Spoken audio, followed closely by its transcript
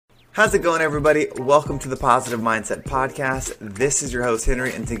How's it going, everybody? Welcome to the Positive Mindset Podcast. This is your host,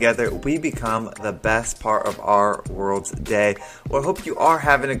 Henry, and together we become the best part of our world's day. Well, I hope you are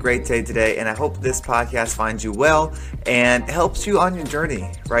having a great day today, and I hope this podcast finds you well and helps you on your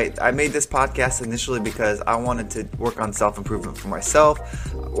journey, right? I made this podcast initially because I wanted to work on self-improvement for myself.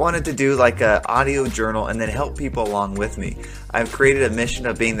 I wanted to do like an audio journal and then help people along with me. I've created a mission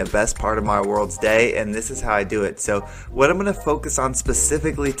of being the best part of my world's day, and this is how I do it. So what I'm going to focus on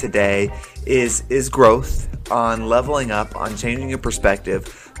specifically today is growth, on leveling up, on changing your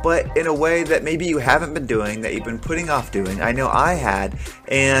perspective, but in a way that maybe you haven't been doing, that you've been putting off doing. I know I had,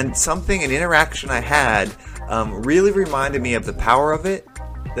 and an interaction I had really reminded me of the power of it,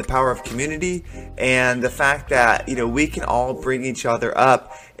 the power of community, and the fact that, we can all bring each other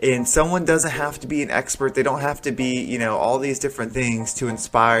up. And someone doesn't have to be an expert. They don't have to be, all these different things to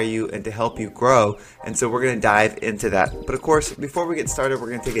inspire you and to help you grow. And so we're going to dive into that. But of course, before we get started, we're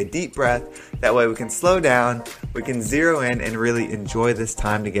going to take a deep breath. That way we can slow down, we can zero in and really enjoy this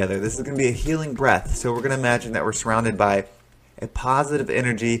time together. This is going to be a healing breath. So we're going to imagine that we're surrounded by a positive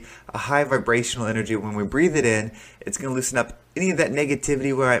energy, a high vibrational energy. When we breathe it in, it's going to loosen up any of that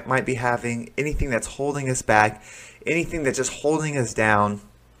negativity we might be having, anything that's holding us back, anything that's just holding us down.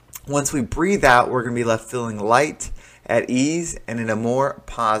 Once we breathe out, we're going to be left feeling light, at ease, and in a more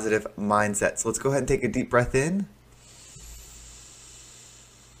positive mindset. So let's go ahead and take a deep breath in.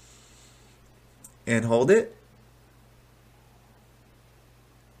 And hold it.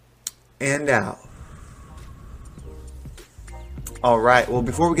 And out. All right. Well,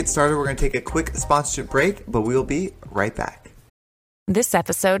 before we get started, we're going to take a quick sponsorship break, but we'll be right back. This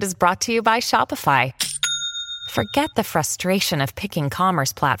episode is brought to you by Shopify. Forget the frustration of picking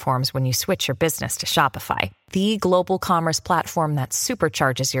commerce platforms when you switch your business to Shopify, the global commerce platform that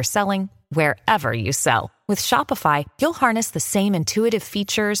supercharges your selling wherever you sell. With Shopify, you'll harness the same intuitive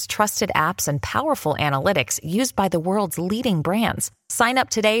features, trusted apps, and powerful analytics used by the world's leading brands. Sign up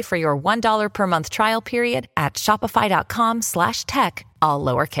today for your $1 per month trial period at shopify.com/tech, all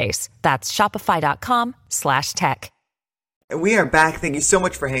lowercase. That's shopify.com/tech. We are back. Thank you so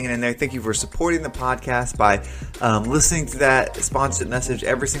much for hanging in there. Thank you for supporting the podcast by listening to that sponsored message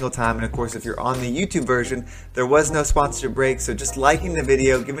every single time. And of course, if you're on the YouTube version, there was no sponsored break. So just liking the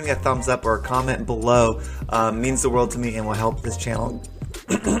video, giving a thumbs up or a comment below means the world to me and will help this channel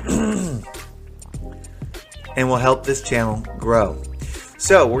grow.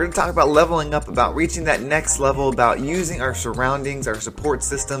 So we're going to talk about leveling up, about reaching that next level, about using our surroundings, our support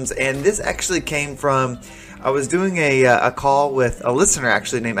systems. And this actually came from, I was doing a call with a listener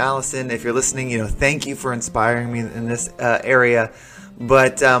actually named Allison. If you're listening, thank you for inspiring me in this area.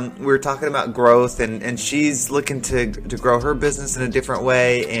 But we were talking about growth, and she's looking to grow her business in a different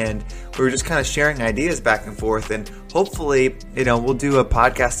way. And we were just kind of sharing ideas back and forth. And hopefully, we'll do a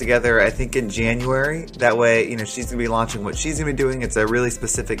podcast together, I think in January. That way, she's going to be launching what she's going to be doing. It's a really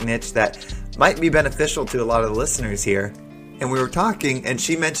specific niche that might be beneficial to a lot of the listeners here. And we were talking, and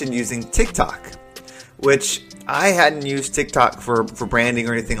she mentioned using TikTok, which I hadn't used TikTok for branding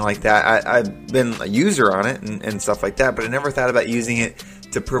or anything like that. I've been a user on it and stuff like that, but I never thought about using it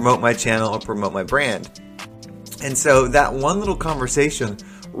to promote my channel or promote my brand. And so that one little conversation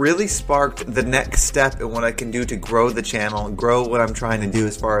really sparked the next step in what I can do to grow the channel and grow what I'm trying to do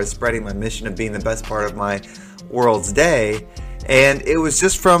as far as spreading my mission of being the best part of my world's day. And it was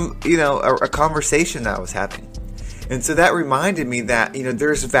just from, a conversation that I was having. And so that reminded me that,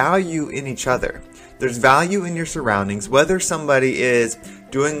 there's value in each other. There's value in your surroundings, whether somebody is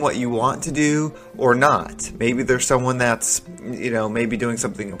doing what you want to do or not. Maybe there's someone that's, maybe doing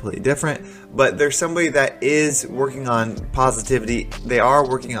something completely different, but there's somebody that is working on positivity. They are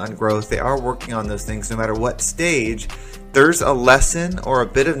working on growth. They are working on those things no matter what stage. There's a lesson or a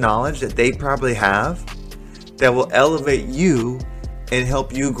bit of knowledge that they probably have that will elevate you and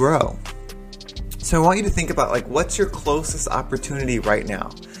help you grow. So I want you to think about what's your closest opportunity right now?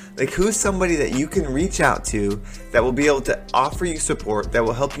 Who's somebody that you can reach out to that will be able to offer you support, that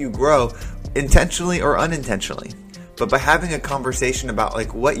will help you grow intentionally or unintentionally. But by having a conversation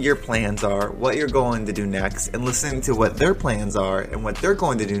about what your plans are, what you're going to do next, and listening to what their plans are and what they're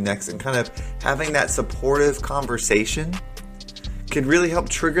going to do next, and kind of having that supportive conversation could really help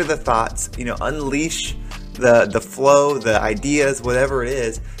trigger the thoughts, unleash the flow, the ideas, whatever it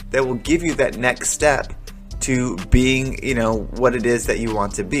is that will give you that next step to being, what it is that you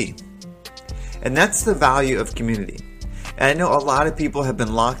want to be. And that's the value of community. And I know a lot of people have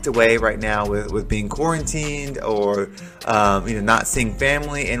been locked away right now with being quarantined or, not seeing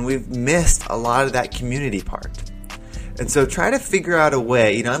family, and we've missed a lot of that community part. And so try to figure out a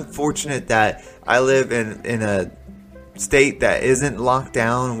way. I'm fortunate that I live in a state that isn't locked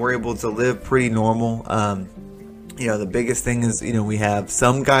down. We're able to live pretty normal. The biggest thing is, we have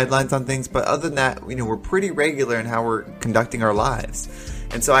some guidelines on things, but other than that, we're pretty regular in how we're conducting our lives.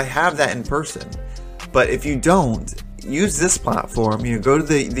 And so I have that in person. But if you don't, use this platform, go to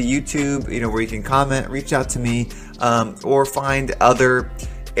the YouTube, where you can comment, reach out to me, or find other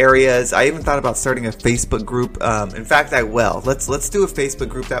areas. I even thought about starting a Facebook group. In fact, I will. Let's do a Facebook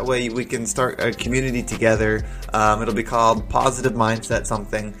group. That way we can start a community together. It'll be called Positive Mindset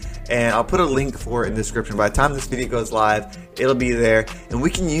something, and I'll put a link for it in the description. By the time this video goes live, it'll be there, and we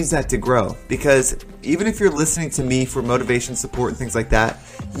can use that to grow. Because even if you're listening to me for motivation, support, and things like that,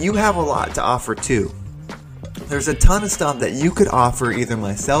 you have a lot to offer too. There's a ton of stuff that you could offer either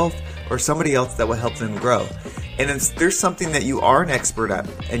myself or somebody else that will help them grow. And if there's something that you are an expert at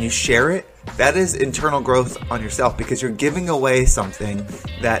and you share it, that is internal growth on yourself, because you're giving away something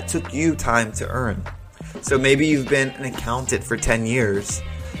that took you time to earn. So maybe you've been an accountant for 10 years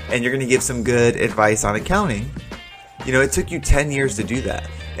and you're going to give some good advice on accounting. It took you 10 years to do that.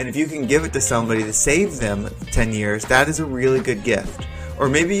 And if you can give it to somebody to save them 10 years, that is a really good gift. Or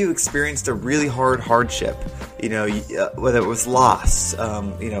maybe you experienced a really hardship, whether it was loss,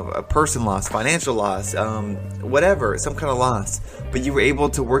 a person loss, financial loss, whatever, some kind of loss, but you were able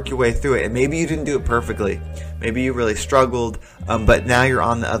to work your way through it. And maybe you didn't do it perfectly. Maybe you really struggled, but now you're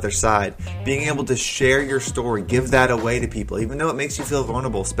on the other side. Being able to share your story, give that away to people, even though it makes you feel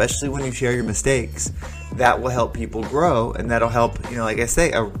vulnerable, especially when you share your mistakes, that will help people grow. And that'll help, like I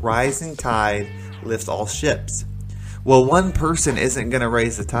say, a rising tide lifts all ships. Well, one person isn't going to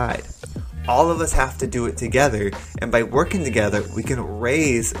raise the tide. All of us have to do it together, and by working together, we can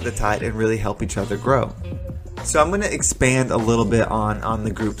raise the tide and really help each other grow. So I'm going to expand a little bit on the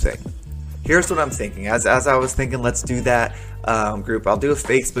group thing. Here's what I'm thinking. As I was thinking, let's do that group. I'll do a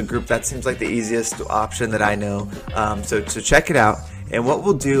Facebook group. That seems like the easiest option that I know. So check it out. And what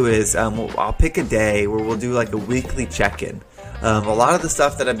we'll do is I'll pick a day where we'll do like a weekly check-in. A lot of the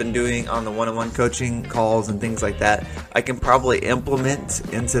stuff that I've been doing on the one-on-one coaching calls and things like that, I can probably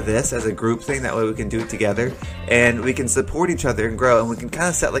implement into this as a group thing. That way we can do it together and we can support each other and grow, and we can kind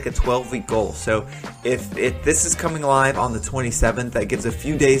of set like a 12-week goal. So if this is coming live on the 27th, that gives a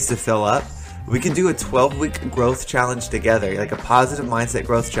few days to fill up. We can do a 12-week growth challenge together, like a positive mindset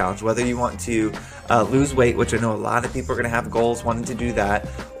growth challenge, whether you want to lose weight, which I know a lot of people are going to have goals wanting to do that,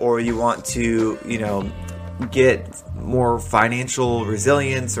 or you want to, get more financial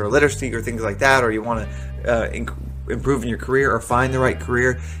resilience or literacy or things like that, or you want to improve in your career or find the right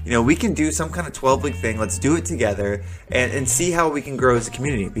career. We can do some kind of 12-week thing. Let's do it together and see how we can grow as a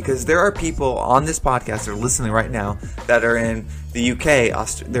community, because there are people on this podcast that are listening right now that are in the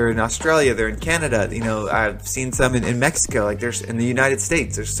UK, they're in Australia, they're in Canada. I've seen some in Mexico, like there's in the United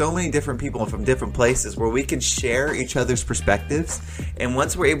States. There's so many different people from different places where we can share each other's perspectives. And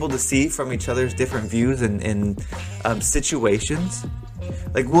once we're able to see from each other's different views and situations,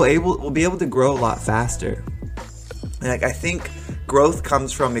 like we'll be able to grow a lot faster. Like, I think growth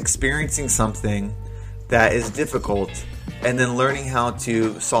comes from experiencing something that is difficult and then learning how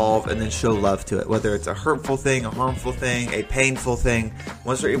to solve and then show love to it, whether it's a hurtful thing, a harmful thing, a painful thing.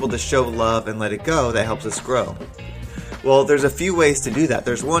 Once we're able to show love and let it go, that helps us grow. Well, there's a few ways to do that.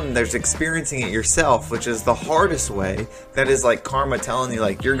 There's experiencing it yourself, which is the hardest way. That is like karma telling you,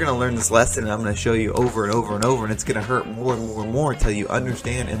 like, you're going to learn this lesson and I'm going to show you over and over and over, and it's going to hurt more and more and more until you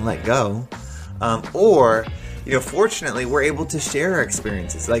understand and let go. Fortunately, we're able to share our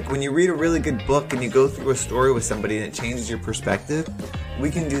experiences. Like when you read a really good book and you go through a story with somebody and it changes your perspective, we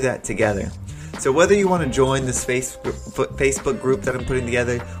can do that together. So whether you want to join this Facebook group that I'm putting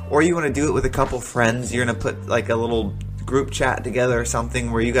together, or you want to do it with a couple friends, you're going to put like a little group chat together or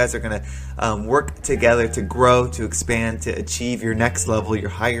something where you guys are going to work together to grow, to expand, to achieve your next level, your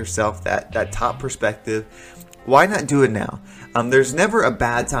higher self, that top perspective. Why not do it now? There's never a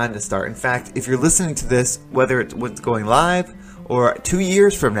bad time to start. In fact, if you're listening to this, whether it's going live or 2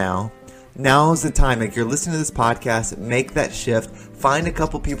 years from now, now's the time. Like, you're listening to this podcast, make that shift. Find a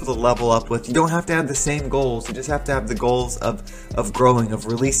couple people to level up with. You don't have to have the same goals. You just have to have the goals of growing, of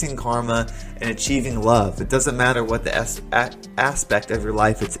releasing karma and achieving love. It doesn't matter what the aspect of your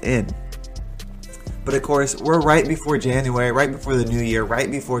life it's in. But of course, we're right before January, right before the new year,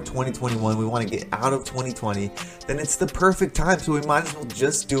 right before 2021. We want to get out of 2020. Then it's the perfect time, so we might as well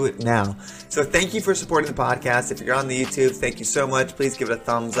just do it now. So thank you for supporting the podcast. If you're on the YouTube, thank you so much. Please give it a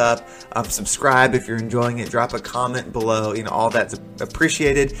thumbs up. Subscribe if you're enjoying it. Drop a comment below. All that's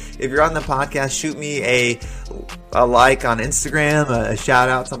appreciated. If you're on the podcast, shoot me a like on Instagram, a shout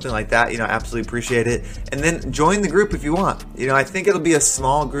out, something like that. Absolutely appreciate it. And then join the group if you want. I think it'll be a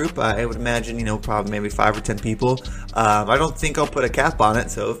small group. I would imagine, probably maybe 5 or 10 people. I don't think I'll put a cap on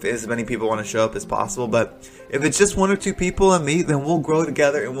it, so if as many people want to show up as possible. But if it's just 1 or 2 people and me, then we'll grow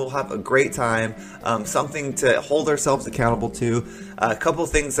together and we'll have a great time. Something to hold ourselves accountable to. A couple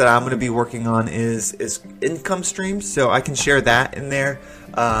things that I'm going to be working on is income streams, so I can share that in there.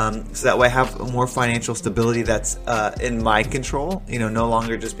 So that way I have more financial stability that's in my control, no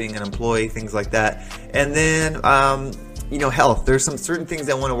longer just being an employee, things like that. And then, health. There's some certain things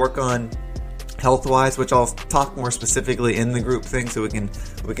I want to work on health-wise, which I'll talk more specifically in the group thing, so we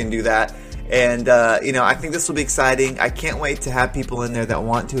can do that. And, I think this will be exciting. I can't wait to have people in there that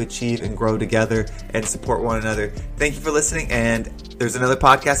want to achieve and grow together and support one another. Thank you for listening, and there's another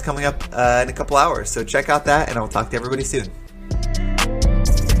podcast coming up in a couple hours, so check out that, and I'll talk to everybody soon.